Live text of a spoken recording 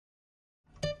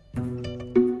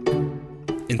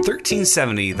In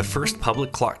 1370, the first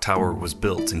public clock tower was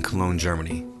built in Cologne,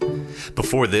 Germany.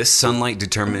 Before this, sunlight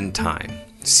determined time.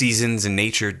 Seasons and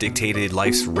nature dictated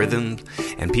life's rhythm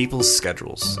and people's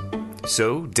schedules.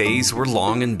 So, days were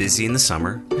long and busy in the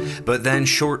summer, but then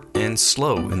short and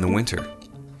slow in the winter.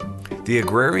 The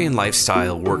agrarian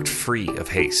lifestyle worked free of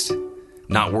haste,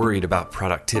 not worried about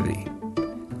productivity.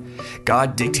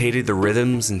 God dictated the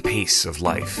rhythms and pace of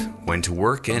life, when to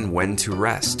work and when to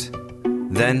rest.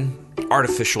 Then,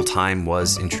 artificial time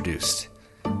was introduced.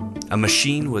 A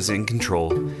machine was in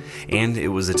control, and it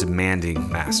was a demanding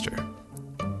master.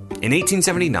 In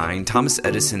 1879, Thomas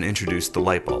Edison introduced the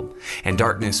light bulb, and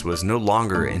darkness was no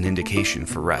longer an indication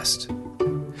for rest.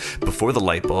 Before the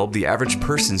light bulb, the average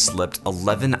person slept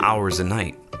 11 hours a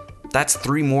night. That's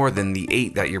 3 more than the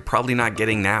 8 that you're probably not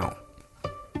getting now.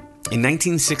 In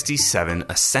 1967,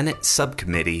 a Senate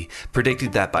subcommittee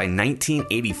predicted that by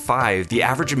 1985, the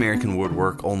average American would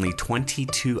work only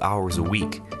 22 hours a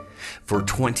week, for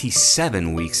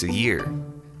 27 weeks a year.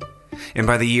 And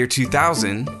by the year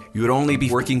 2000, you would only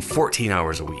be working 14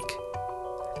 hours a week.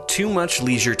 Too much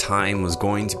leisure time was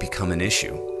going to become an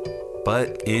issue.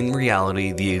 But in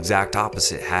reality, the exact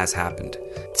opposite has happened.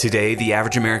 Today, the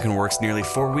average American works nearly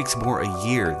 4 weeks more a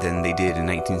year than they did in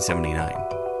 1979.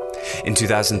 In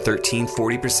 2013,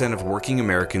 40% of working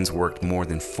Americans worked more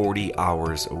than 40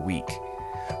 hours a week.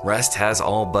 Rest has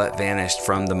all but vanished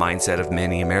from the mindset of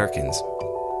many Americans.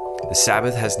 The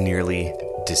Sabbath has nearly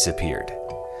disappeared.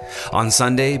 On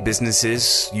Sunday,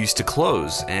 businesses used to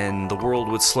close and the world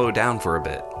would slow down for a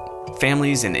bit.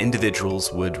 Families and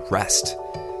individuals would rest,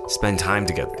 spend time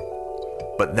together.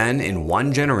 But then, in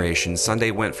one generation, Sunday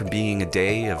went from being a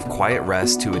day of quiet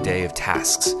rest to a day of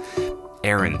tasks,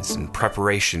 errands, and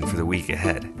preparation for the week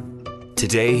ahead.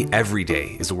 Today, every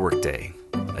day is a work day,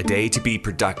 a day to be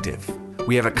productive.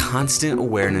 We have a constant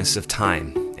awareness of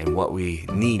time and what we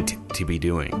need to be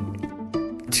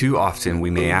doing. Too often,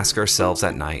 we may ask ourselves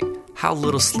at night, how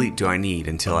little sleep do I need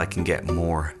until I can get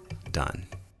more done?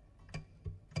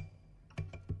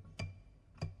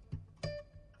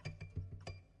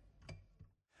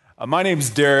 My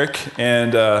name's Derek,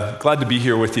 and glad to be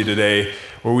here with you today,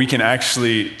 where we can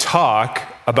actually talk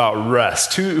about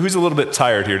rest. Who's a little bit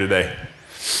tired here today?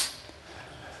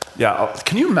 Yeah,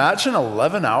 can you imagine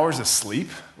 11 hours of sleep?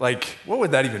 Like, what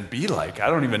would that even be like? I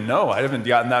don't even know. I haven't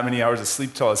gotten that many hours of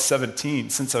sleep till I was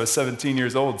 17, since I was 17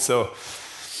 years old, so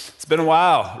it's been a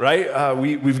while, right?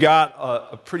 We've got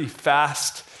a pretty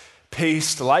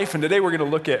fast-paced life, and today we're going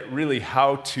to look at really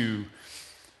how to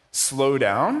slow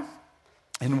down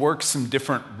and work some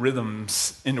different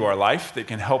rhythms into our life that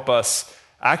can help us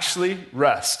actually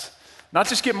rest. Not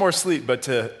just get more sleep, but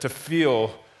to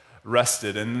feel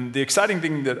rested. And the exciting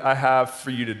thing that I have for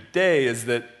you today is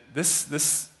that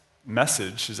this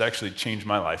message has actually changed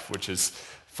my life, which is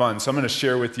fun. So I'm going to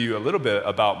share with you a little bit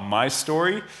about my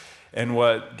story and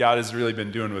what God has really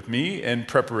been doing with me in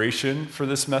preparation for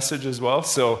this message as well.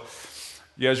 So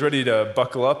you guys ready to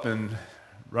buckle up and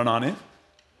run on in?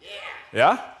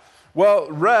 Yeah?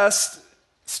 Well, rest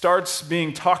starts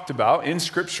being talked about in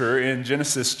Scripture in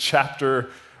Genesis chapter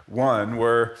 1,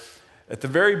 where at the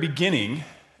very beginning,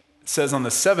 it says on the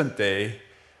 7th day,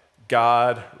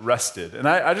 God rested. And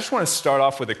I just want to start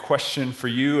off with a question for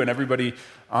you and everybody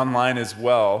online as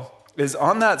well, is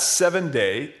on that seventh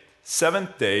day,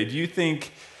 do you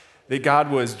think that God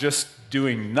was just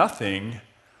doing nothing,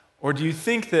 or do you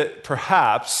think that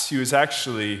perhaps he was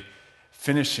actually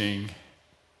finishing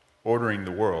ordering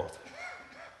the world?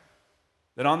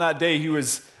 That on that day he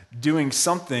was doing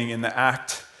something in the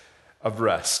act of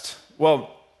rest.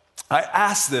 Well, I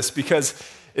ask this because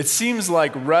it seems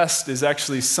like rest is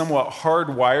actually somewhat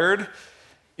hardwired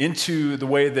into the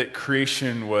way that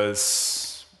creation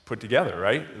was put together,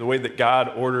 right? The way that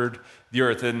God ordered the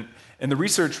earth. And the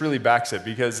research really backs it,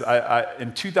 because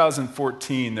in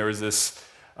 2014, there was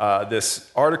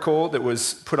this article that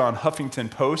was put on Huffington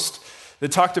Post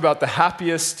that talked about the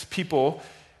happiest people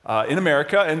in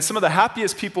America, and some of the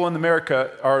happiest people in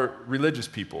America are religious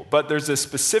people. But there's a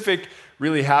specific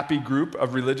really happy group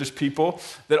of religious people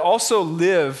that also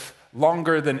live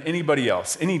longer than anybody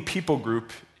else, any people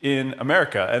group in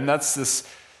America. And that's this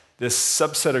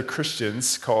subset of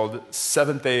Christians called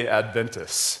Seventh-day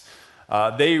Adventists.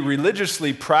 They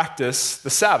religiously practice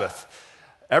the Sabbath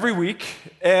every week,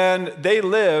 and they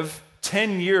live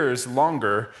 10 years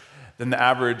longer than the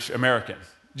average American.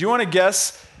 Do you want to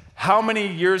guess how many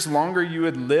years longer you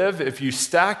would live if you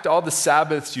stacked all the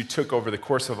Sabbaths you took over the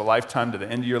course of a lifetime to the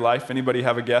end of your life? Anybody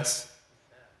have a guess?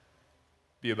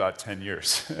 Be about 10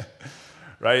 years,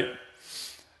 right?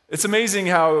 It's amazing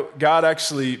how God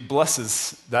actually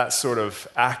blesses that sort of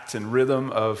act and rhythm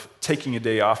of taking a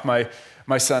day off. My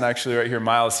son actually right here,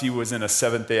 Miles, he was in a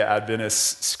Seventh-day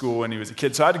Adventist school when he was a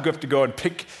kid. So I had to go and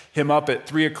pick him up at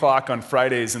 3 o'clock on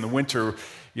Fridays in the winter,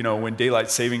 when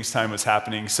daylight savings time was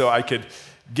happening, so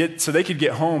they could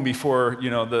get home before,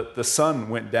 the sun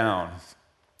went down.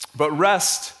 But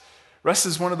rest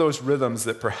is one of those rhythms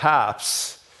that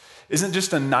perhaps isn't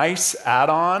just a nice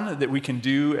add-on that we can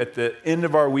do at the end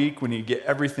of our week when you get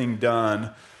everything done,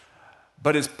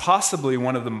 but is possibly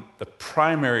one of the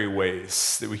primary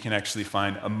ways that we can actually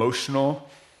find emotional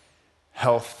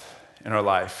health in our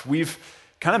life. We've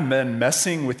kind of been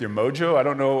messing with your mojo. I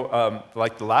don't know,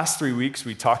 like the last 3 weeks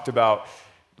we talked about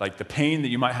like the pain that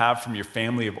you might have from your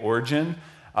family of origin.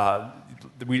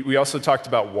 We also talked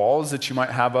about walls that you might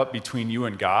have up between you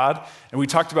and God. And we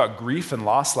talked about grief and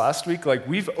loss last week. Like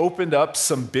we've opened up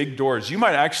some big doors. You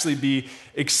might actually be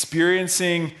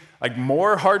experiencing like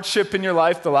more hardship in your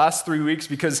life the last 3 weeks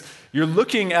because you're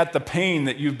looking at the pain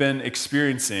that you've been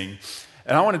experiencing.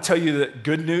 And I want to tell you that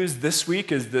good news this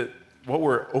week is that what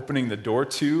we're opening the door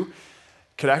to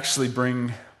could actually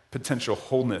bring potential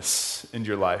wholeness into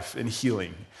your life and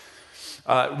healing.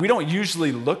 We don't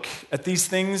usually look at these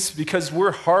things because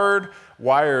we're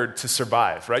hardwired to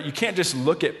survive, right? You can't just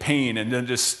look at pain and then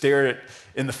just stare it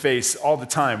in the face all the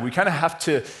time. We kind of have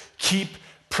to keep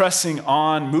pressing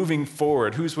on, moving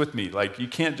forward. Who's with me? Like you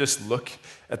can't just look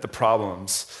at the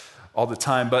problems all the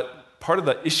time. But part of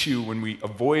the issue when we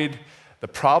avoid the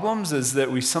problems is that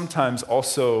we sometimes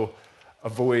also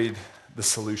avoid the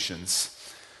solutions.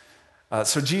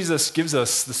 So Jesus gives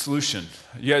us the solution.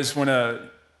 You guys want to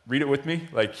read it with me?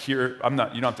 Like here, you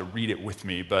don't have to read it with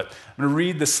me, but I'm going to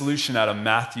read the solution out of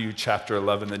Matthew chapter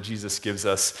 11 that Jesus gives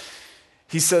us.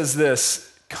 He says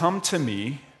this, "Come to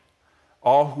me,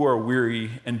 all who are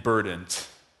weary and burdened,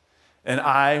 and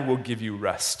I will give you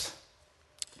rest.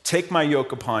 Take my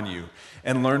yoke upon you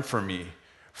and learn from me,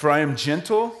 for I am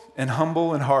gentle and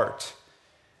humble in heart,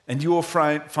 and you will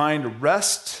find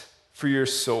rest for your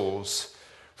souls.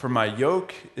 For my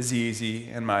yoke is easy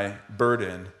and my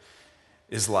burden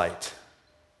is light."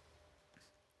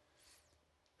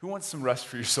 Who wants some rest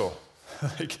for your soul?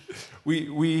 Like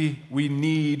we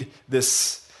need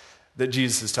this that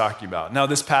Jesus is talking about. Now,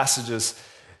 this passage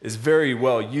is very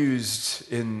well used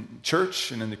in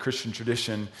church and in the Christian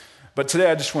tradition, but today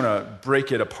I just want to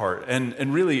break it apart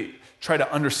and really try to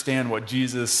understand what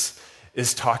Jesus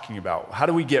is talking about. How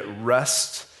do we get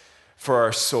rest for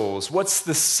our souls? What's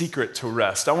the secret to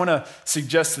rest? I want to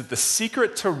suggest that the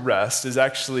secret to rest is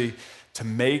actually to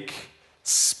make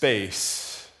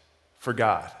space for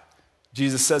God.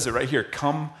 Jesus says it right here,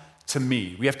 "Come to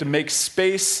me." We have to make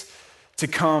space to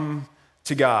come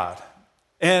to God.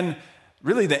 And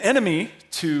really the enemy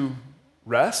to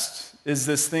rest is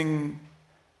this thing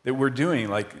that we're doing,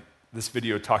 like this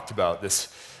video talked about, this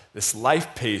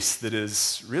life pace that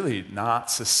is really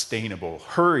not sustainable.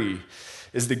 Hurry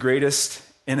is the greatest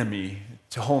enemy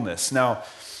to wholeness. Now,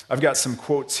 I've got some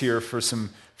quotes here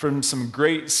from some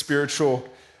great spiritual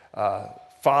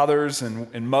fathers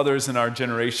and mothers in our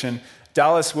generation.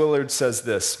 Dallas Willard says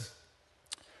this,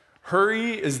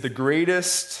 "Hurry is the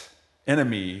greatest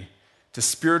enemy to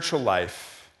spiritual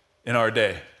life in our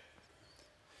day."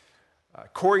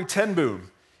 Corrie ten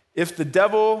Boom, "If the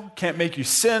devil can't make you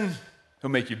sin, he'll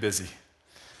make you busy."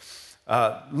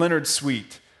 Leonard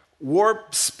Sweet,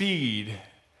 "Warp speed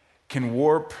can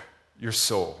warp your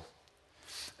soul."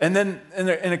 And then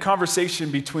in a conversation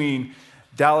between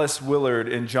Dallas Willard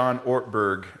and John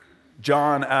Ortberg,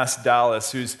 John asked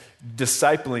Dallas, who's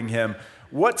discipling him,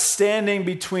 "What's standing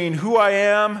between who I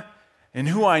am and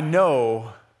who I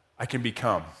know I can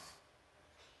become?"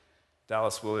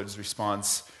 Dallas Willard's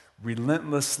response,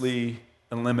 "Relentlessly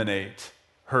eliminate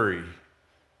hurry."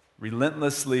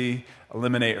 Relentlessly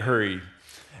eliminate hurry.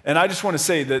 And I just want to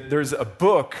say that there's a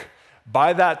book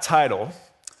by that title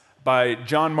by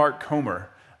John Mark Comer.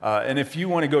 And if you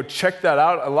want to go check that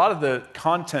out, a lot of the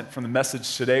content from the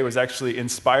message today was actually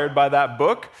inspired by that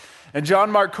book. And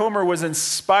John Mark Comer was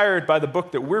inspired by the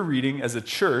book that we're reading as a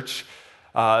church,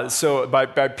 by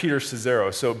Peter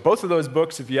Scazzero. So both of those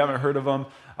books, if you haven't heard of them,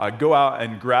 go out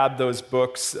and grab those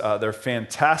books. They're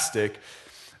fantastic.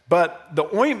 But the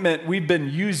ointment we've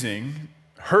been using,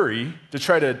 hurry, to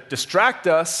try to distract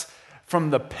us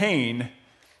from the pain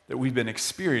that we've been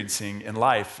experiencing in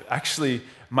life actually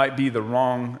might be the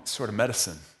wrong sort of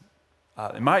medicine.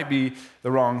 It might be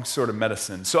the wrong sort of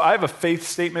medicine. So I have a faith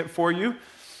statement for you.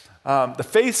 The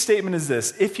faith statement is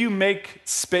this: if you make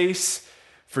space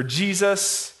for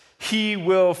Jesus, he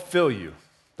will fill you.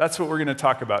 That's what we're going to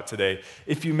talk about today.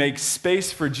 If you make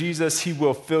space for Jesus, he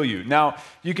will fill you. Now,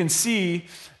 you can see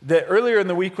that earlier in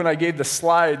the week when I gave the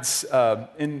slides,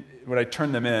 when I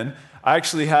turned them in, I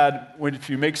actually had, if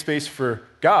you make space for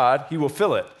God, he will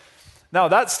fill it. Now,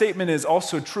 that statement is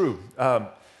also true,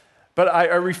 but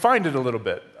I refined it a little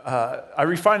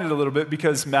bit.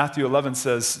 Because Matthew 11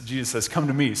 says, Jesus says, come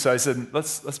to me. So I said,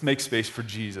 let's make space for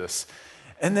Jesus.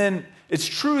 And then it's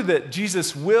true that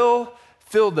Jesus will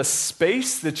fill the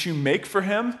space that you make for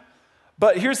him.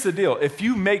 But here's the deal. If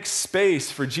you make space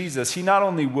for Jesus, he not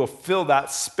only will fill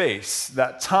that space,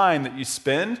 that time that you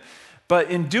spend,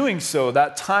 but in doing so,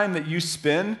 that time that you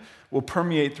spend will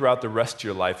permeate throughout the rest of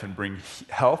your life and bring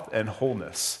health and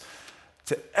wholeness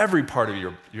to every part of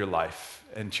your life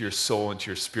and to your soul and to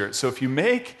your spirit. So if you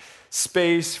make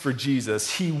space for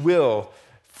Jesus, he will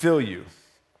fill you.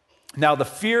 Now, the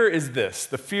fear is this.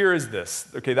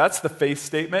 Okay, that's the faith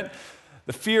statement.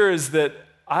 The fear is that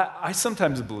I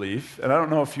sometimes believe, and I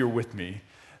don't know if you're with me,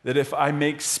 that if I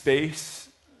make space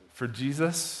for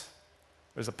Jesus,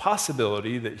 there's a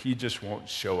possibility that he just won't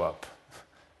show up.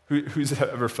 Who's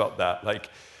ever felt that?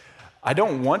 Like, I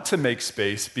don't want to make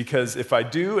space because if I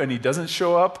do and he doesn't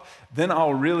show up, then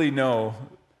I'll really know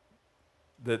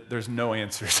that there's no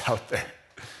answers out there.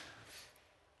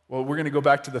 Well, we're going to go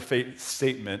back to the faith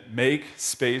statement, make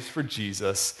space for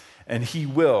Jesus, and he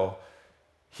will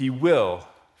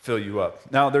fill you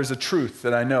up. Now, there's a truth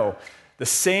that I know. The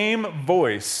same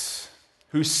voice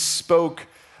who spoke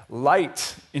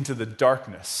light into the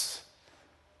darkness,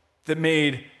 that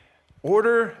made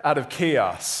order out of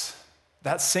chaos,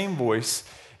 that same voice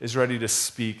is ready to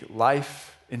speak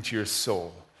life into your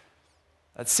soul.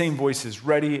 That same voice is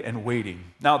ready and waiting.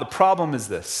 Now, the problem is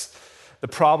this. The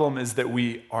problem is that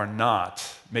we are not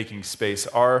making space.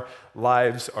 Our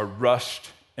lives are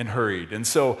rushed and hurried. And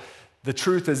so the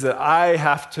truth is that I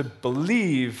have to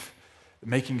believe that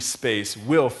making space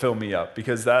will fill me up,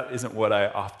 because that isn't what I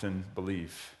often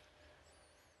believe.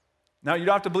 Now, you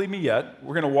don't have to believe me yet.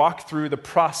 We're going to walk through the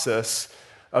process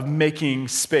of making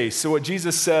space. So what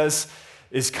Jesus says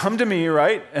is, come to me,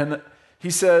 right? And he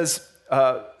says,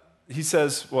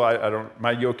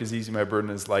 my yoke is easy, my burden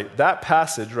is light. That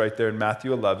passage right there in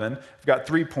Matthew 11, I've got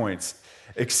 3 points.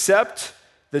 Accept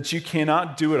that you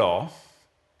cannot do it all.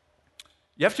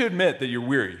 You have to admit that you're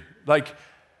weary.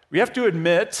 We have to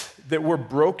admit that we're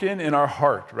broken in our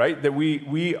heart, right? That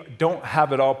we don't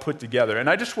have it all put together. And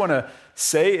I just want to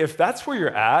say, if that's where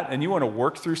you're at and you want to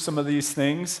work through some of these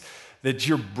things that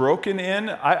you're broken in,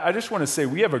 I just want to say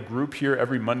we have a group here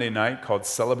every Monday night called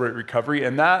Celebrate Recovery,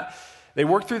 and that they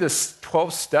work through this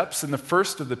 12 steps, and the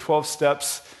first of the 12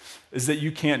 steps is that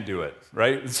you can't do it,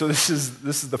 right? And so this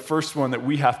is the first one that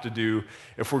we have to do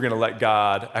if we're going to let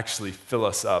God actually fill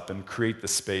us up and create the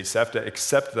space. I have to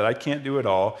accept that I can't do it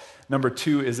all. Number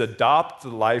 2 is adopt the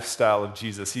lifestyle of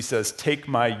Jesus. He says, take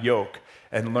my yoke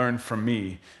and learn from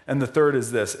me. And the third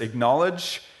is this: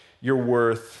 acknowledge your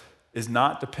worth is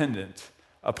not dependent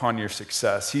upon your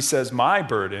success. He says, my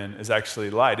burden is actually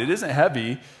light. It isn't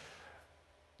heavy.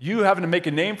 You having to make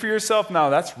a name for yourself, now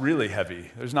that's really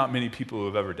heavy. There's not many people who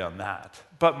have ever done that.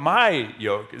 But my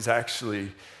yoke is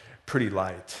actually pretty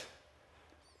light.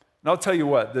 And I'll tell you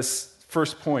what, this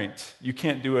first point, you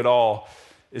can't do it all,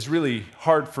 is really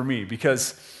hard for me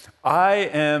because I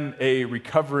am a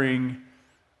recovering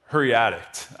hurry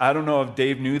addict. I don't know if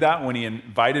Dave knew that when he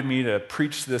invited me to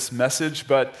preach this message,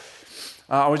 but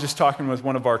I was just talking with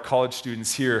one of our college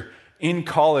students here. In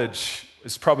college,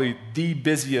 it's probably the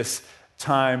busiest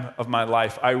time of my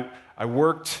life. I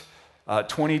worked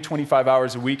 20, 25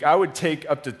 hours a week. I would take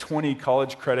up to 20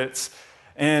 college credits.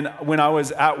 And when I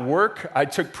was at work, I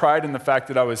took pride in the fact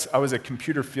that I was a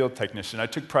computer field technician. I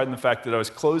took pride in the fact that I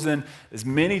was closing as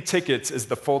many tickets as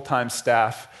the full-time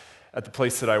staff at the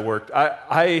place that I worked.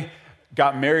 I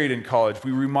got married in college.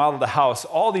 We remodeled a house.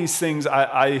 All these things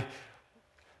I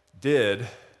did,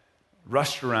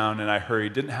 rushed around and I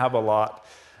hurried, didn't have a lot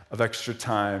of extra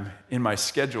time in my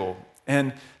schedule.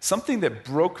 And something that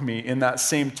broke me in that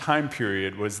same time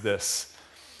period was this.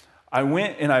 I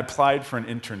went and I applied for an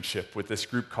internship with this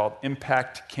group called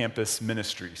Impact Campus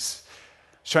Ministries.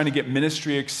 I was trying to get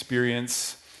ministry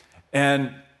experience.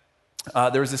 And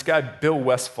there was this guy, Bill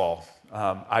Westfall.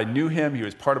 I knew him. He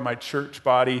was part of my church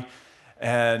body.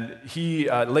 And he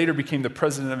later became the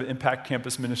president of Impact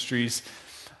Campus Ministries.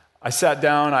 I sat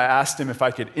down. I asked him if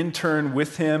I could intern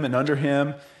with him and under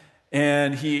him.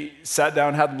 And he sat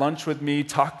down, had lunch with me,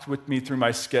 talked with me through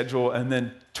my schedule, and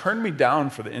then turned me down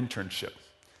for the internship.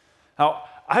 Now,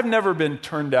 I've never been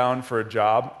turned down for a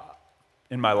job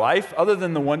in my life, other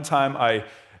than the one time I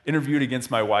interviewed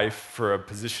against my wife for a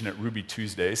position at Ruby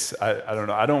Tuesdays. I don't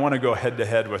know. I don't want to go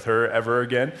head-to-head with her ever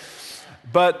again.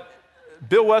 But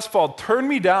Bill Westfall turned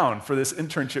me down for this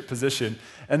internship position,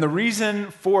 and the reason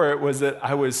for it was that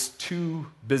I was too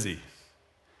busy.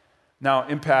 Now,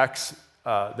 Impact's,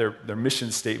 their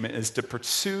mission statement is to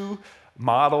pursue,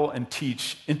 model, and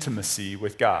teach intimacy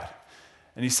with God.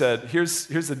 And he said, here's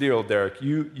the deal, Derek.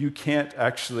 You can't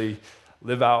actually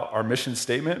live out our mission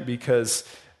statement because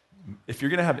if you're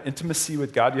going to have intimacy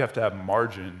with God, you have to have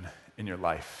margin in your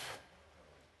life.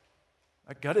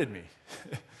 That gutted me.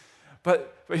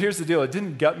 But here's the deal. It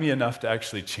didn't gut me enough to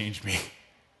actually change me.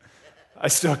 I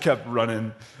still kept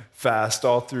running fast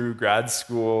all through grad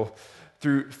school,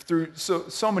 through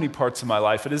so many parts of my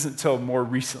life. It isn't until more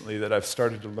recently that I've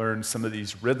started to learn some of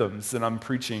these rhythms that I'm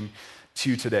preaching to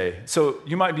you today. So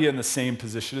you might be in the same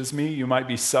position as me. You might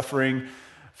be suffering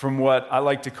from what I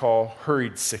like to call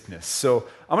hurried sickness. So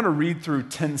I'm going to read through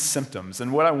 10 symptoms,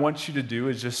 and what I want you to do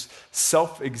is just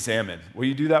self-examine. Will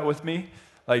you do that with me?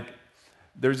 Like,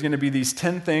 there's going to be these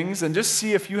 10 things, and just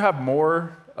see if you have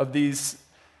more of these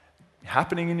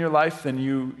happening in your life than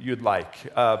you'd like.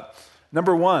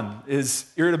 Number 1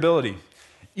 is irritability.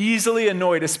 Easily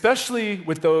annoyed, especially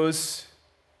with those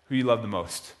who you love the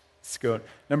most. Let's go.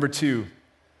 Number 2,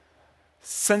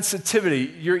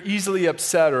 sensitivity. You're easily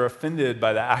upset or offended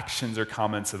by the actions or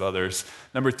comments of others.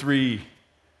 Number 3,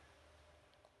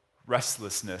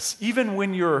 restlessness. Even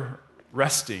when you're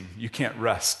resting, you can't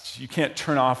rest. You can't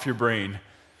turn off your brain.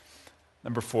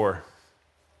 Number 4,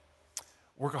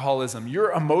 workaholism.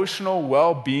 Your emotional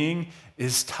well-being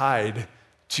is tied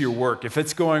to your work. If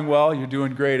it's going well, you're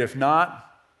doing great. If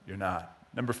not, you're not.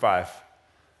 Number 5,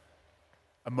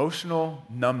 emotional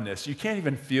numbness. You can't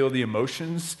even feel the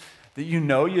emotions that you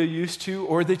know you're used to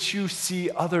or that you see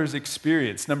others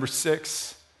experience. Number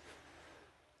 6,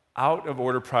 out of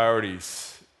order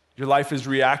priorities. Your life is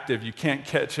reactive. You can't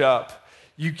catch up.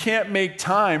 You can't make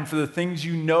time for the things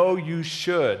you know you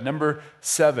should. Number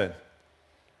 7,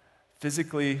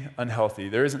 physically unhealthy.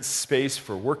 There isn't space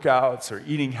for workouts or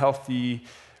eating healthy,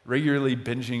 regularly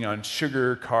binging on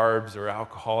sugar, carbs, or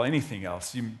alcohol, anything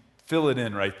else. You fill it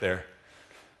in right there.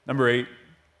 Number 8,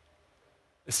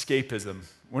 escapism.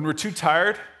 When we're too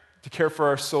tired to care for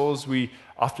our souls, we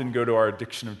often go to our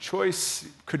addiction of choice.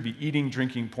 It could be eating,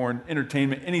 drinking, porn,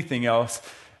 entertainment, anything else.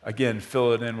 Again,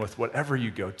 fill it in with whatever you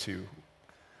go to.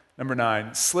 Number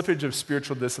 9, slippage of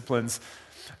spiritual disciplines.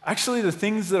 Actually, the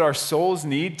things that our souls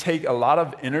need take a lot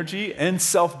of energy and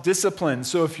self-discipline.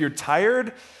 So if you're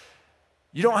tired,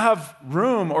 you don't have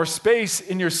room or space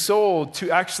in your soul to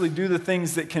actually do the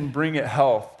things that can bring it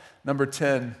health. Number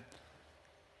 10,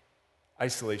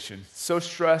 isolation. So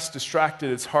stressed,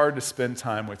 distracted, it's hard to spend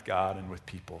time with God and with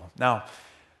people. Now,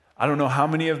 I don't know how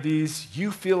many of these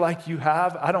you feel like you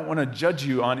have. I don't want to judge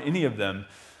you on any of them.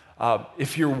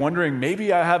 If you're wondering,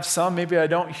 maybe I have some, maybe I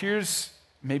don't, here's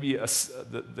maybe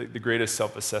the greatest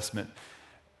self-assessment.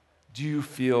 Do you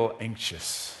feel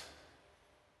anxious?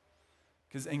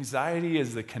 Because anxiety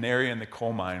is the canary in the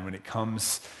coal mine when it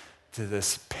comes to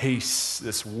this pace,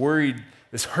 this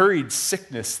hurried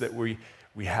sickness that we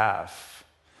have.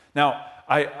 Now,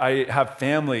 I have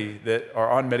family that are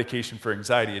on medication for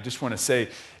anxiety. I just want to say,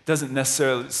 it doesn't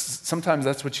necessarily, sometimes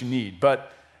that's what you need,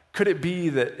 but could it be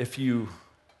that if you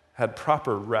had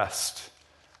proper rest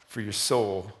for your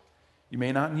soul, you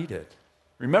may not need it?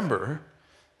 Remember,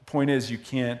 the point is you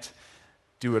can't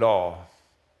do it all.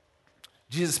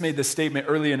 Jesus made this statement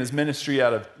early in his ministry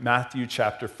out of Matthew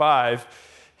chapter 5.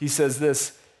 He says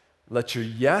this, let your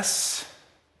yes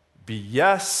be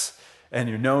yes, and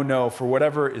your no, no, for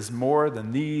whatever is more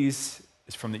than these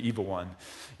is from the evil one.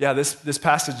 Yeah, this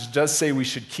passage does say we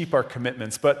should keep our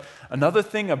commitments, but another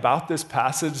thing about this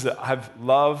passage that I've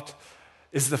loved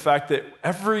is the fact that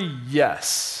every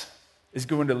yes is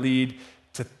going to lead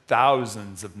to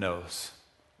thousands of no's,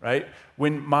 right?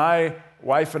 When my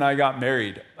wife and I got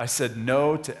married, I said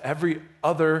no to every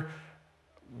other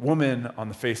woman on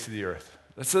the face of the earth.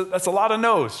 That's a lot of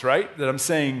no's, right? That I'm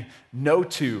saying no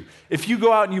to. If you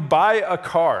go out and you buy a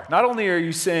car, not only are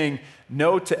you saying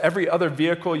no to every other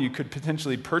vehicle you could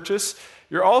potentially purchase,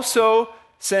 you're also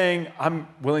saying, I'm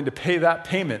willing to pay that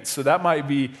payment. So that might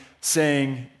be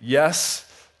saying yes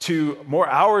to more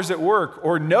hours at work,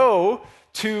 or no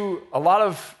to a lot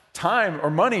of time or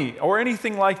money or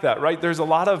anything like that, right? There's a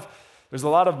lot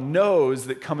of no's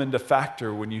that come into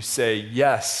factor when you say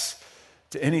yes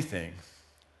to anything.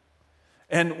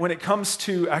 And when it comes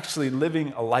to actually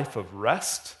living a life of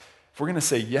rest, if we're going to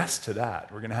say yes to that,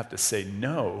 we're going to have to say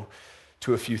no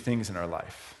to a few things in our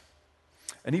life.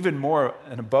 And even more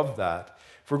and above that,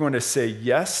 if we're going to say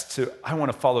yes to, I want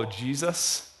to follow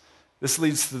Jesus, This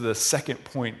leads to the second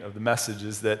point of the message,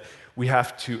 is that we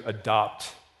have to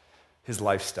adopt his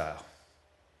lifestyle.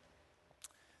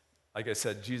 Like I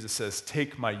said, Jesus says,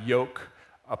 take my yoke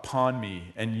upon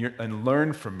me and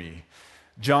learn from me.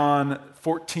 John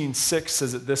 14:6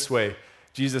 says it this way.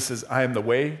 Jesus says, I am the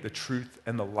way, the truth,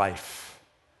 and the life.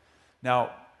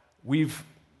 Now, we've,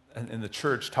 in the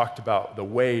church, talked about the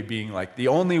way being like the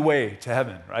only way to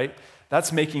heaven, right?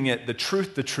 That's making it the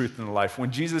truth, and the life.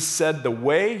 When Jesus said the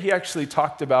way, he actually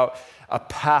talked about a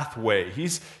pathway.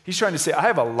 He's trying to say, I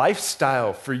have a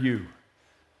lifestyle for you.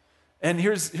 And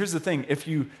here's the thing. If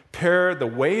you pair the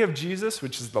way of Jesus,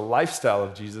 which is the lifestyle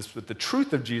of Jesus, with the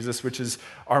truth of Jesus, which is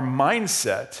our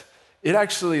mindset, it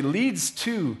actually leads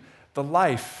to the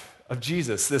life of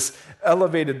Jesus, this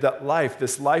elevated life,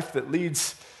 this life that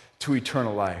leads to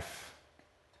eternal life.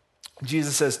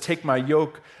 Jesus says, take my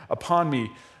yoke upon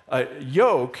me.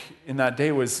 Yoke in that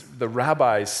day was the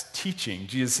rabbi's teaching.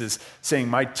 Jesus is saying,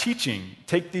 my teaching,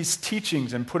 take these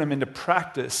teachings and put them into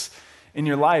practice in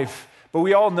your life. But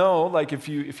we all know, like if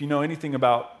you know anything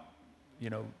about,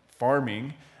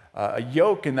 farming, a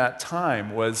yoke in that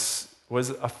time was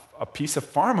a piece of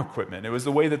farm equipment. It was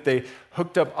the way that they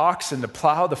hooked up oxen to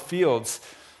plow the fields.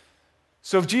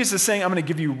 So if Jesus is saying, I'm going to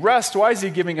give you rest, why is he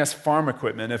giving us farm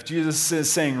equipment? If Jesus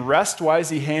is saying rest, why is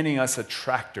he handing us a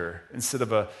tractor instead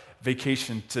of a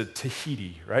vacation to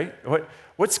Tahiti, right?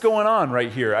 What's going on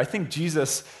right here? I think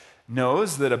Jesus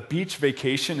knows that a beach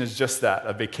vacation is just that,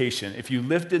 a vacation. If you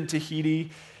lived in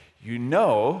Tahiti, you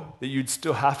know that you'd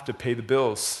still have to pay the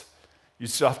bills.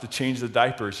 You'd still have to change the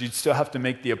diapers. You'd still have to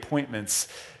make the appointments.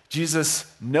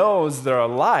 Jesus knows that our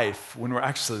life, when we're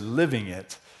actually living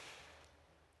it,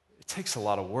 takes a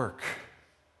lot of work.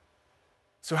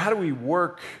 So how do we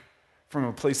work from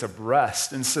a place of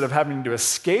rest instead of having to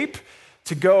escape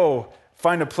to go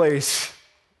find a place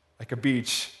like a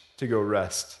beach to go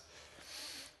rest?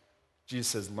 Jesus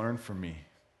says, learn from me.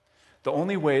 The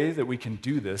only way that we can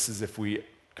do this is if we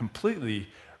completely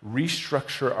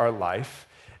restructure our life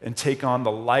and take on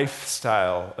the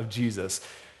lifestyle of Jesus.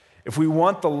 If we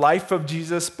want the life of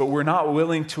Jesus, but we're not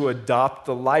willing to adopt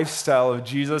the lifestyle of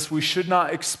Jesus, we should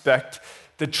not expect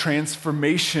the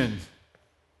transformation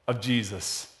of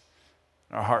Jesus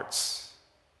in our hearts.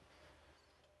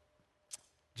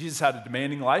 Jesus had a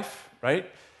demanding life, right?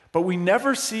 But we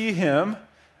never see him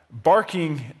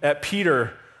barking at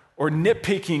Peter or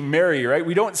nitpicking Mary, right?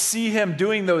 We don't see him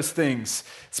doing those things.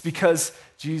 It's because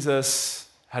Jesus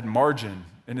had margin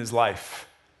in his life.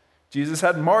 Jesus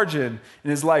had margin in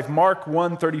his life. Mark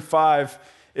 1:35,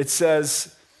 it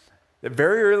says that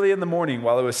very early in the morning,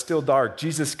 while it was still dark,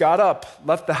 Jesus got up,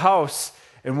 left the house,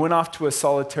 and went off to a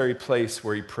solitary place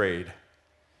where he prayed.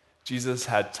 Jesus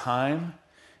had time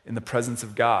in the presence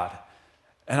of God.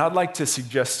 And I'd like to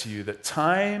suggest to you that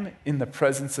time in the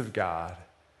presence of God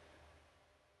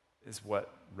is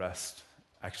what rest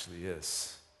actually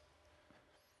is.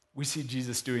 We see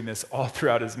Jesus doing this all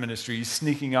throughout his ministry. He's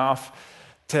sneaking off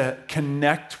to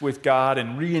connect with God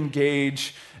and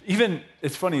re-engage. Even,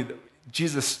 it's funny,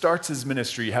 Jesus starts his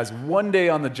ministry, has one day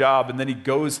on the job, and then he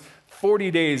goes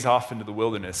 40 days off into the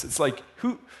wilderness. It's like,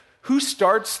 who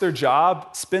starts their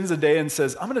job, spends a day, and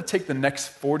says, I'm going to take the next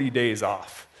 40 days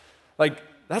off? Like,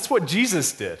 that's what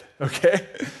Jesus did, okay?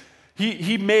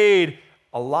 He made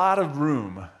a lot of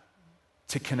room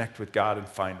to connect with God and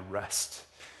find rest.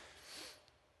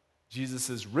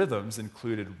 Jesus' rhythms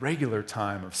included regular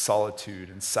time of solitude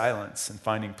and silence and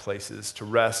finding places to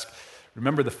rest.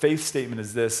 Remember, the faith statement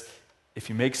is this: if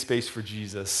you make space for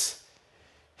Jesus,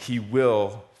 he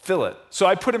will fill it. So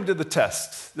I put him to the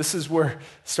test. This is where it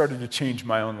started to change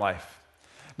my own life.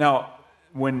 Now,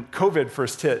 when COVID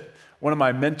first hit, one of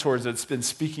my mentors that's been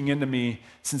speaking into me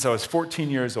since I was 14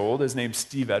 years old, his name's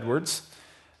Steve Edwards.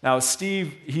 Now,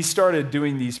 Steve, he started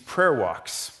doing these prayer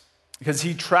walks because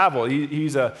he traveled.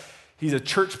 He's a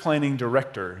church planting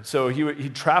director. So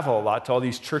he'd travel a lot to all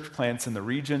these church plants in the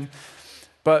region.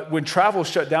 But when travel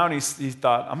shut down, he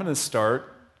thought, I'm going to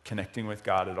start connecting with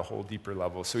God at a whole deeper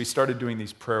level. So he started doing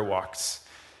these prayer walks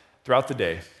throughout the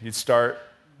day. He'd start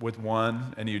with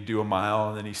one, and he'd do a mile,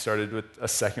 and then he started with a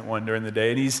second one during the day.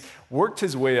 And he's worked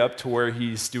his way up to where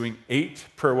he's doing 8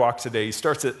 prayer walks a day. He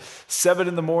starts at 7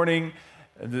 in the morning,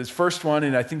 and his first one,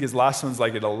 and I think his last one's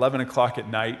like at 11 o'clock at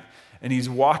night. And he's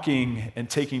walking and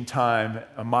taking time,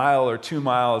 a mile or 2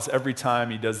 miles every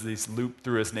time he does this loop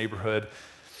through his neighborhood.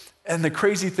 And the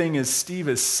crazy thing is, Steve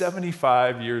is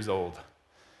 75 years old.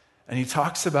 And he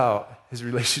talks about his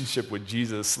relationship with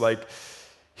Jesus like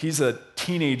he's a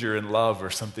teenager in love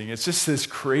or something. It's just this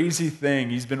crazy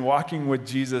thing. He's been walking with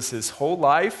Jesus his whole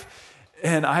life,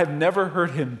 and I have never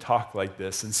heard him talk like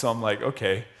this. And so I'm like,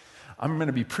 okay, I'm going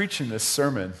to be preaching this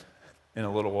sermon in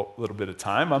a little bit of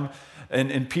time.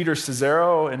 And Peter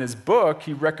Scazzero, in his book,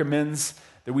 he recommends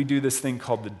that we do this thing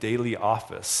called the daily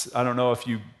office. I don't know if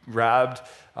you grabbed,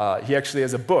 he actually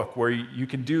has a book where you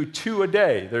can do 2 a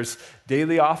day. There's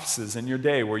daily offices in your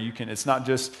day where you can, it's not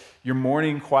just your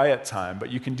morning quiet time,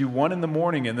 but you can do 1 in the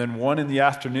morning and then 1 in the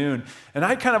afternoon. And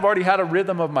I kind of already had a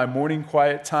rhythm of my morning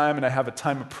quiet time, and I have a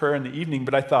time of prayer in the evening,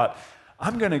 but I thought,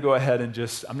 I'm going to go ahead and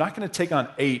I'm not going to take on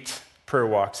 8 prayer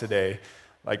walks a day,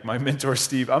 like my mentor,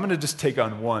 Steve. I'm going to just take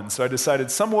on 1. So I decided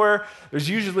somewhere, there's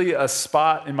usually a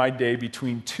spot in my day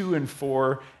between 2 and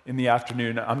 4 in the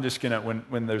afternoon. I'm just going to,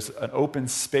 when there's an open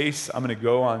space, I'm going to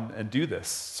go on and do this.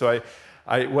 So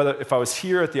if I was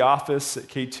here at the office at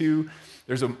K2,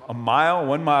 there's a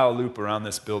 1 mile loop around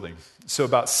this building. So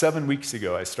about 7 weeks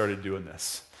ago, I started doing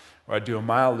this, where I'd do a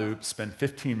mile loop, spend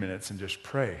 15 minutes, and just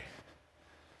pray.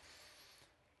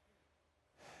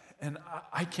 And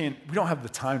we don't have the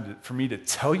time for me to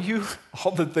tell you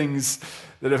all the things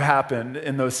that have happened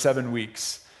in those 7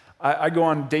 weeks. I go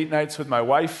on date nights with my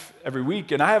wife every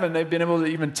week, and I haven't been able to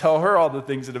even tell her all the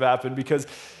things that have happened because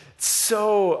it's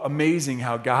so amazing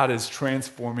how God is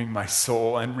transforming my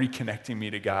soul and reconnecting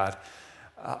me to God.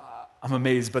 I'm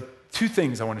amazed, but 2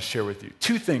 things I want to share with you.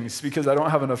 2 things, because I don't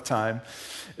have enough time,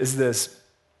 is this.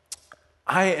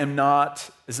 I am not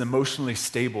as emotionally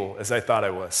stable as I thought I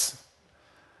was.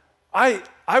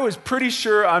 I was pretty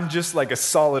sure I'm just like a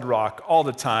solid rock all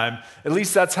the time. At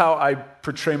least that's how I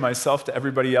portray myself to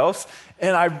everybody else.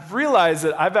 And I've realized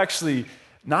that I've actually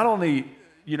not only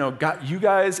got you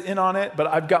guys in on it, but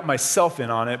I've got myself in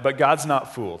on it, but God's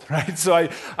not fooled, right? So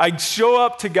I show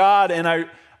up to God and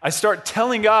I start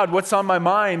telling God what's on my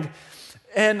mind.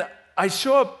 And I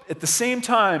show up at the same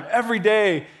time every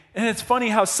day. And it's funny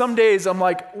how some days I'm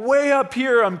like way up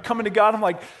here, I'm coming to God, I'm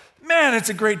like, man, it's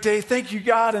a great day. Thank you,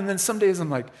 God. And then some days I'm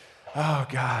like, oh,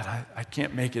 God, I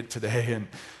can't make it today. And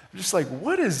I'm just like,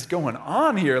 what is going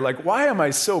on here? Like, why am I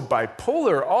so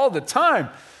bipolar all the time?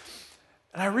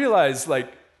 And I realized,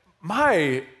 like,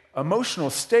 my emotional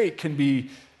state can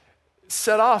be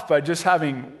set off by just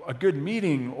having a good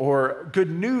meeting or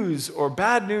good news or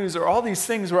bad news or all these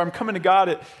things where I'm coming to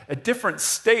God at different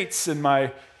states in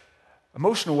my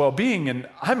emotional well-being, and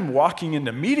I'm walking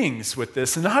into meetings with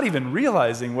this and not even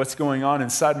realizing what's going on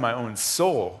inside my own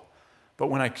soul. But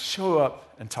when I show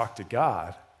up and talk to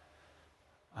God,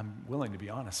 I'm willing to be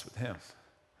honest with Him.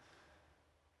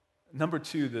 Number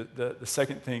 2, the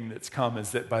second thing that's come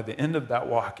is that by the end of that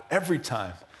walk, every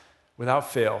time,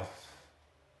 without fail,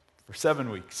 for 7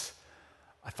 weeks,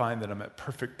 I find that I'm at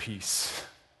perfect peace.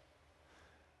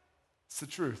 It's the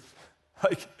truth.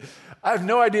 Like, I have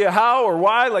no idea how or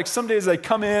why. Like, some days I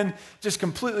come in just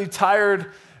completely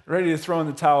tired, ready to throw in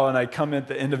the towel, and I come at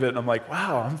the end of it, and I'm like,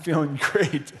 wow, I'm feeling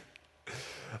great.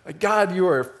 Like, God, you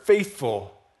are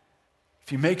faithful.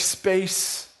 If you make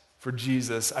space for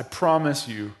Jesus, I promise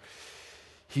you,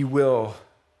 He will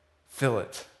fill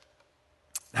it.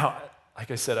 Now,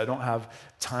 like I said, I don't have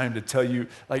time to tell you,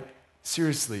 like,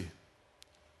 seriously,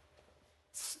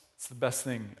 it's the best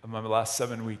thing of my last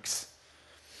 7 weeks.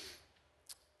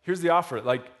 Here's the offer.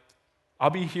 Like, I'll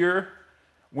be here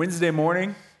Wednesday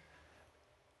morning.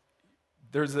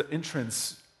 There's an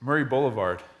entrance, Murray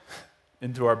Boulevard,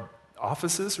 into our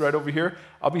offices right over here.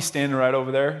 I'll be standing right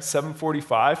over there,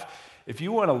 7:45. If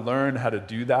you want to learn how to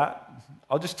do that,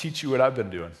 I'll just teach you what I've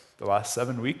been doing the last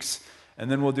 7 weeks,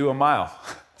 and then we'll do a mile.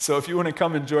 So if you want to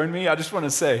come and join me, I just want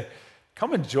to say,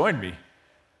 come and join me.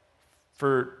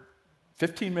 For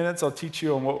 15 minutes, I'll teach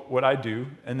you on what I do,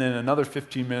 and then another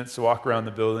 15 minutes to walk around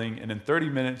the building, and in 30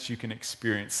 minutes, you can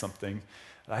experience something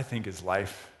that I think is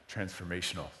life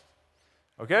transformational.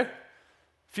 Okay? A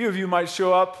few of you might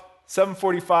show up,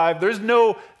 7:45. There's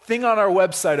no thing on our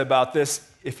website about this.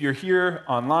 If you're here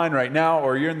online right now,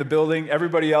 or you're in the building,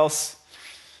 everybody else,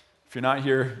 if you're not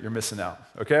here, you're missing out,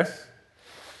 okay?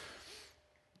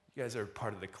 You guys are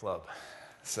part of the club,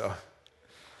 so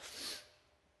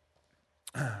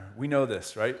we know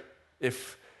this, right?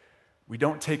 If we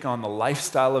don't take on the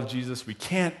lifestyle of Jesus, we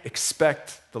can't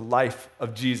expect the life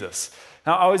of Jesus.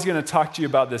 Now, I was going to talk to you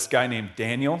about this guy named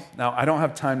Daniel. Now, I don't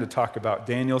have time to talk about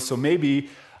Daniel, so maybe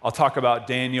I'll talk about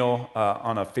Daniel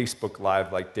on a Facebook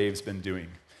Live like Dave's been doing.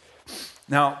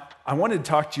 Now, I wanted to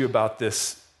talk to you about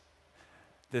this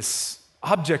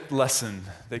object lesson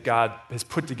that God has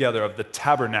put together of the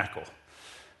tabernacle.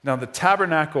 Now, the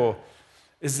tabernacle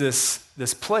is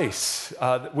this place.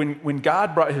 When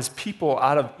God brought His people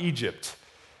out of Egypt,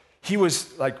 He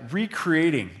was like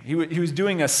recreating. He was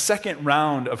doing a second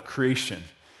round of creation,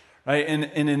 right? And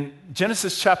in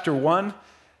Genesis chapter 1,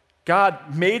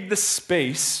 God made the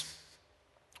space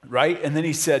right? And then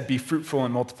he said, be fruitful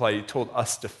and multiply. He told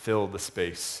us to fill the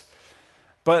space.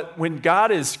 But when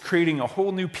God is creating a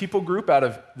whole new people group out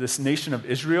of this nation of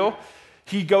Israel,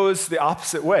 he goes the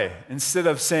opposite way. Instead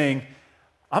of saying,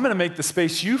 I'm going to make the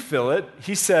space, you fill it,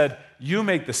 he said, you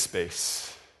make the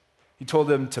space. He told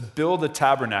them to build a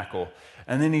tabernacle,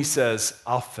 and then he says,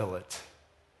 I'll fill it.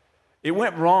 It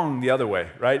went wrong the other way,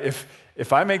 right?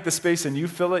 If I make the space and you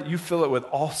fill it with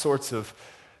all sorts of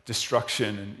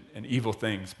destruction and evil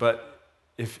things. But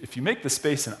if you make the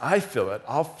space and I fill it,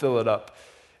 I'll fill it up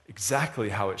exactly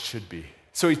how it should be.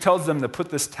 So he tells them to put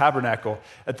this tabernacle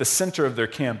at the center of their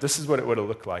camp. This is what it would have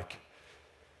looked like.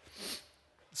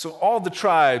 So all the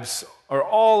tribes are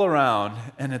all around,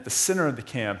 and at the center of the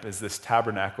camp is this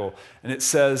tabernacle. And it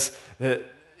says that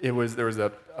there was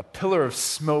a pillar of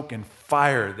smoke and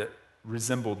fire that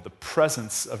resembled the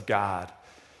presence of God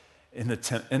in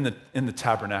the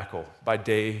tabernacle by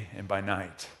day and by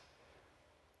night.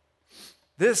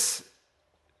 This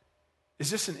is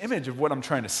just an image of what I'm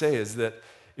trying to say, is that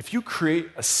if you create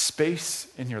a space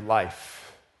in your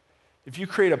life, if you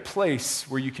create a place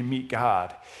where you can meet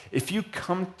God, if you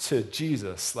come to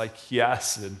Jesus like he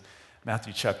asks in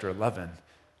Matthew chapter 11,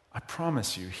 I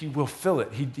promise you, he will fill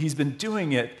it. He's been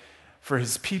doing it for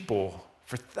his people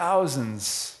for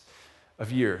thousands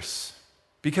of years.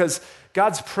 Because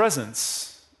God's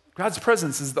presence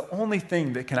is the only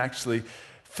thing that can actually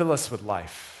fill us with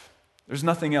life. There's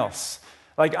nothing else.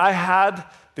 Like, I had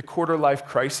the quarter life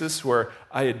crisis where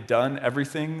I had done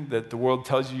everything that the world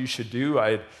tells you should do.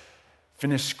 I had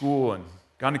finished school and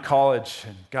gone to college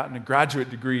and gotten a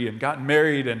graduate degree and gotten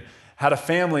married and had a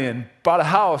family and bought a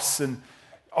house and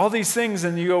all these things.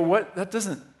 And you go, what? That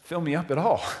doesn't fill me up at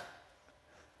all.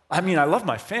 I mean, I love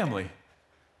my family,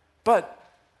 but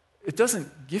it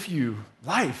doesn't give you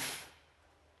life.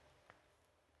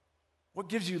 What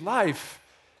gives you life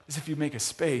is if you make a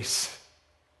space,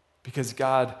 because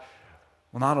God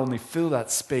will not only fill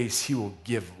that space, he will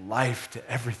give life to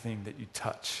everything that you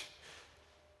touch.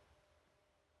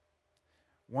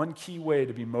 One key way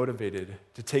to be motivated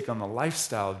to take on the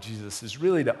lifestyle of Jesus is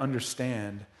really to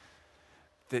understand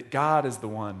that God is the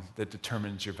one that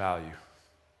determines your value.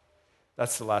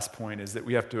 That's the last point, is that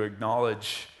we have to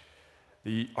acknowledge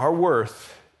our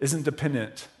worth isn't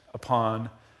dependent upon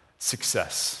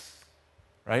success,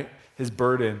 right? His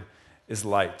burden is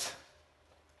light.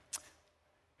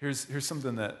 Here's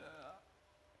something that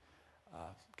a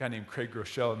guy named Craig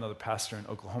Groeschel, another pastor in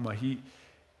Oklahoma, he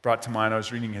brought to mind. I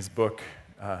was reading his book,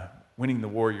 Winning the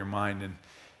Warrior Mind, and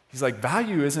he's like,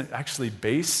 value isn't actually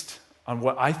based on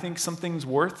what I think something's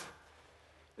worth.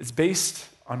 It's based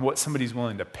on what somebody's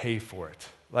willing to pay for it.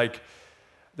 Like,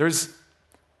 there's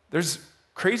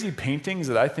crazy paintings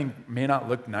that I think may not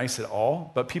look nice at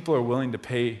all, but people are willing to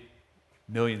pay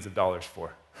millions of dollars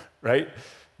for, right?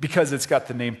 Because it's got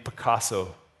the name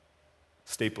Picasso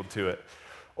stapled to it.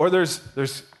 Or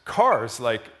there's cars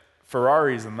like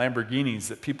Ferraris and Lamborghinis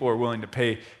that people are willing to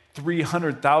pay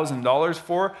 $300,000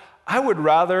 for. I would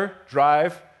rather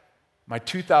drive my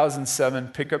 2007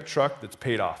 pickup truck that's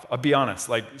paid off. I'll be honest,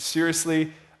 like,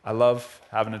 seriously, I love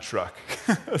having a truck.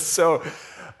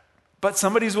 But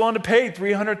somebody's willing to pay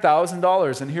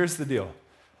 $300,000, and here's the deal.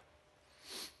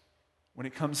 When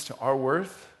it comes to our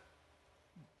worth,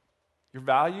 your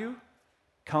value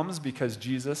comes because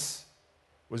Jesus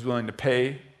was willing to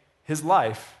pay his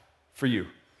life for you.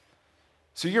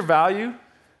 So your value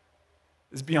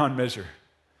is beyond measure.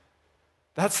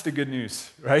 That's the good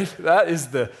news, right? That is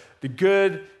the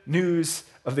good news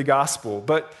of the gospel.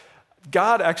 But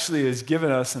God actually has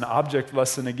given us an object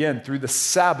lesson again through the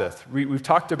Sabbath. We've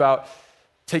talked about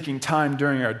taking time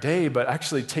during our day, but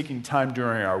actually taking time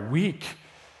during our week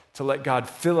to let God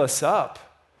fill us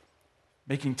up,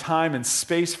 making time and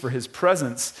space for his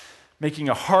presence, making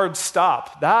a hard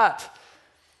stop. That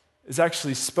is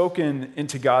actually spoken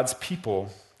into God's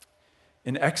people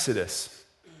in Exodus.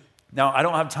 Now, I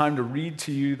don't have time to read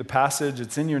to you the passage.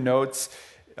 It's in your notes.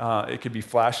 It could be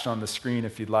flashed on the screen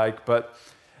if you'd like, but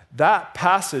that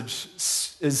passage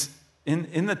is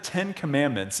in the 10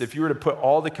 Commandments. If you were to put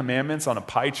all the commandments on a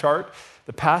pie chart,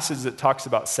 the passage that talks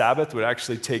about Sabbath would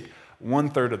actually take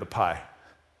 1/3 of the pie.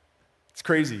 It's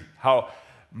crazy how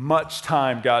much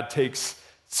time God takes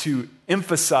to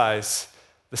emphasize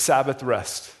the Sabbath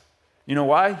rest. You know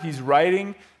why? He's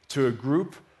writing to a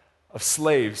group of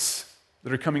slaves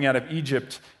that are coming out of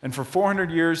Egypt, and for 400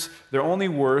 years, their only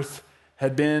worth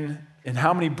had been in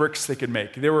how many bricks they could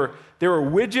make. There were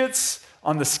widgets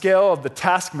on the scale of the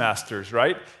taskmasters,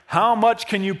 right? How much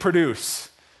can you produce?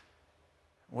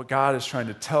 What God is trying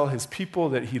to tell his people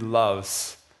that he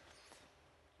loves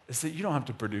is that you don't have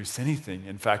to produce anything.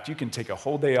 In fact, you can take a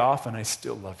whole day off and I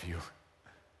still love you.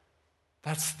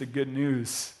 That's the good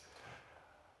news.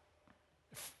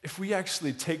 If we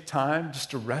actually take time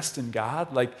just to rest in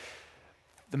God, like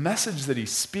the message that he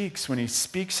speaks when he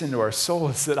speaks into our soul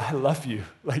is that I love you.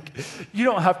 Like, you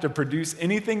don't have to produce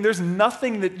anything. There's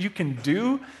nothing that you can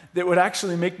do that would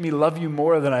actually make me love you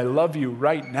more than I love you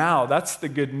right now. That's the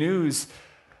good news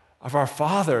of our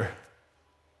Father.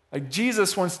 Like,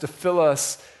 Jesus wants to fill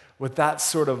us with that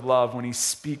sort of love when he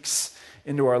speaks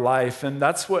into our life. And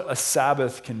that's what a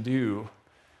Sabbath can do.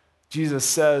 Jesus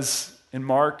says in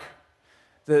Mark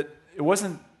that it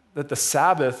wasn't that the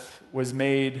Sabbath was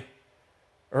made,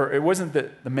 or it wasn't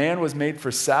that the man was made for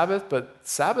Sabbath, but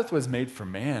Sabbath was made for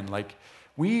man. Like,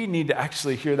 we need to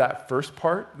actually hear that first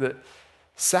part, that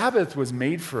Sabbath was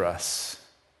made for us.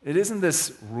 It isn't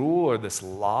this rule or this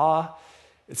law.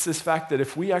 It's this fact that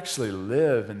if we actually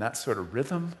live in that sort of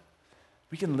rhythm,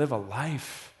 we can live a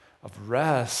life of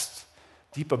rest,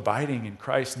 deep abiding in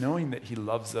Christ, knowing that he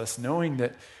loves us, knowing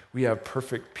that we have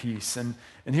perfect peace. And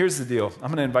here's the deal. I'm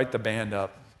going to invite the band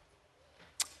up.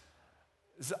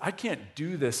 I can't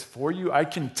do this for you. I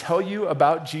can tell you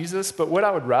about Jesus, but what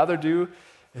I would rather do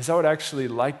is I would actually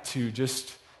like to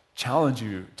just challenge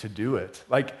you to do it.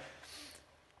 Like,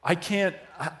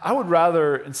 I would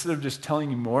rather, instead of just telling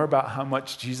you more about how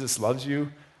much Jesus loves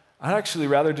you, I'd actually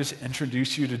rather just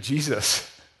introduce you to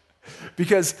Jesus.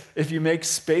 Because if you make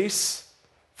space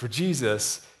for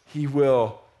Jesus, he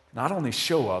will not only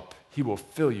show up, he will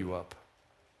fill you up.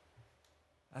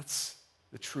 That's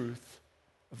the truth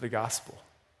of the gospel.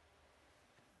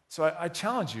 So I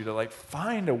challenge you to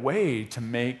find a way to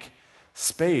make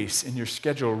space in your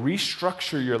schedule,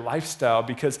 restructure your lifestyle,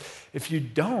 because if you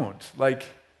don't,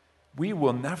 we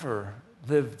will never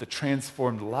live the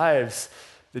transformed lives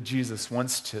that Jesus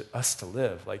wants us to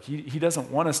live. He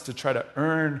doesn't want us to try to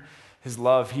earn his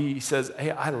love. He says,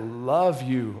 hey, I love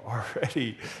you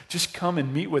already. Just come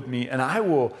and meet with me, and I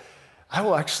will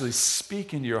actually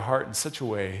speak into your heart in such a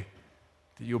way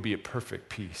that you'll be at perfect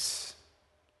peace.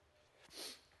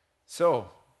 So,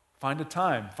 find a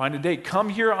time, find a date. Come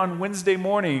here on Wednesday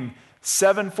morning,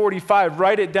 7:45.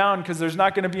 Write it down, because there's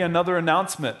not going to be another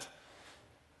announcement.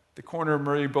 The corner of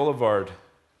Murray Boulevard,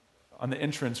 on the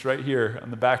entrance right here on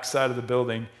the back side of the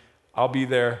building. I'll be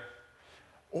there.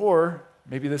 Or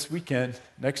maybe this weekend,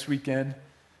 next weekend,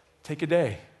 take a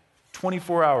day,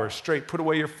 24 hours straight. Put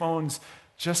away your phones.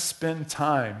 Just spend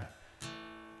time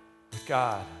with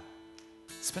God.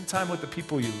 Spend time with the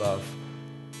people you love.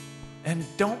 And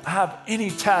don't have any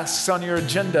tasks on your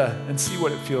agenda, and see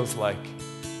what it feels like.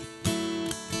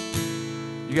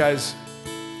 You guys,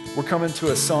 we're coming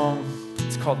to a song.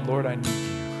 It's called Lord, I Need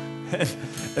You.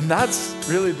 And that's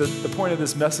really the point of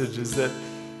this message, is that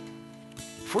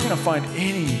if we're going to find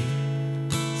any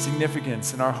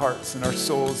significance in our hearts, in our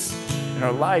souls, in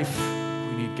our life,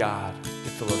 we need God to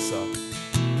fill us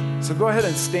up. So go ahead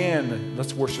and stand and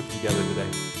let's worship together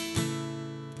today.